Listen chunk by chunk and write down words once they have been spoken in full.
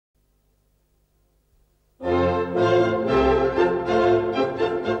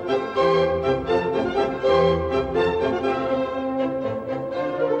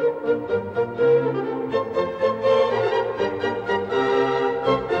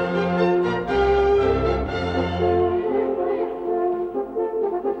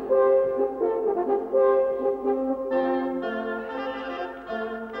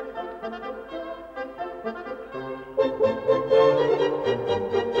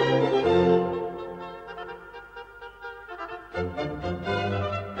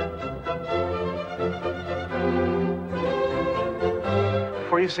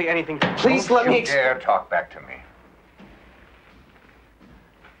say anything. Please let me... Don't you dare talk back to me.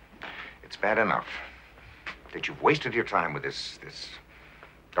 It's bad enough that you've wasted your time with this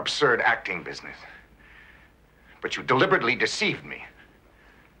absurd acting business. But you deliberately deceived me.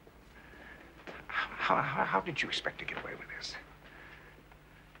 How did you expect to get away with this?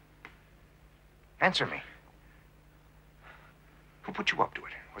 Answer me. Who put you up to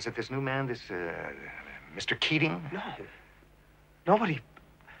it? Was it this new man, this, Mr. Keating? No. Nobody.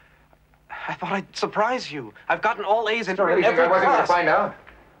 I thought I'd surprise you. I've gotten all A's in every class. I wasn't going to find out.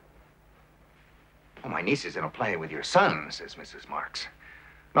 Oh, my niece is in a play with your son, says Mrs. Marks.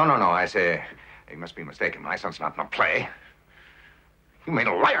 No, I say, you must be mistaken. My son's not in a play. You made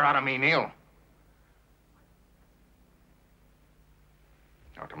a liar out of me, Neil.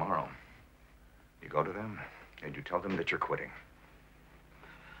 Now, tomorrow, you go to them and you tell them that you're quitting.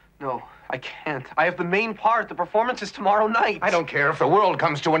 No, I can't. I have the main part. The performance is tomorrow night. I don't care if the world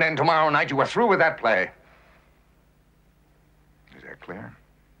comes to an end tomorrow night. You are through with that play. Is that clear?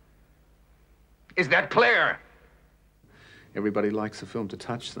 Is that clear? Everybody likes a film to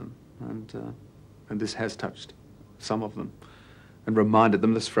touch them, and this has touched some of them and reminded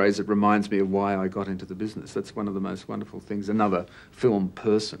them. This phrase, it reminds me of why I got into the business. That's one of the most wonderful things another film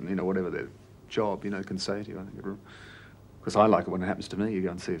person, you know, whatever their job, you know, can say to you. I think because I like it when it happens to me. You go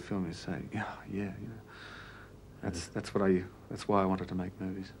and see a film, you say, yeah, you know. That's why I wanted to make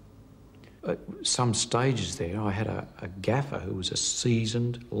movies. At some stages there, I had a gaffer who was a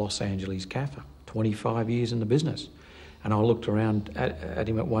seasoned Los Angeles gaffer, 25 years in the business. And I looked around at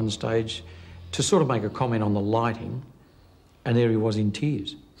him at one stage to sort of make a comment on the lighting, and there he was in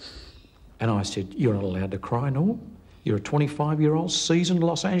tears. And I said, "You're not allowed to cry, Norm. You're a 25-year-old seasoned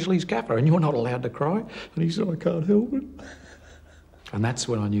Los Angeles gaffer, and you're not allowed to cry." And he said, "I can't help it." And that's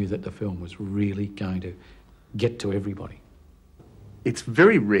when I knew that the film was really going to get to everybody. It's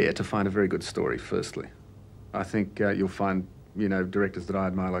very rare to find a very good story, firstly. I think you'll find, you know, directors that I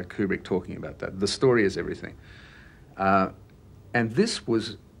admire like Kubrick talking about that. The story is everything. And this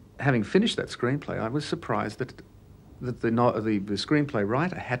was, having finished that screenplay, I was surprised that the screenplay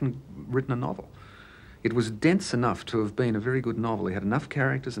writer hadn't written a novel. It was dense enough to have been a very good novel. He had enough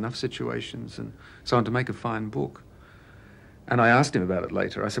characters, enough situations, and so on to make a fine book. And I asked him about it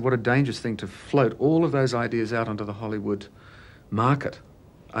later. I said, what a dangerous thing to float all of those ideas out onto the Hollywood market.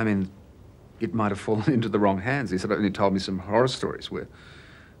 I mean, it might have fallen into the wrong hands. He said, he told me some horror stories where,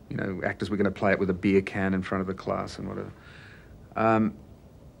 you know, actors were going to play it with a beer can in front of the class and whatever.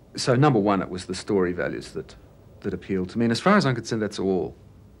 So number one, it was the story values that appealed to me. And as far as I'm concerned, that's all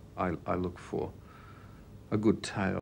I look for. A good tale.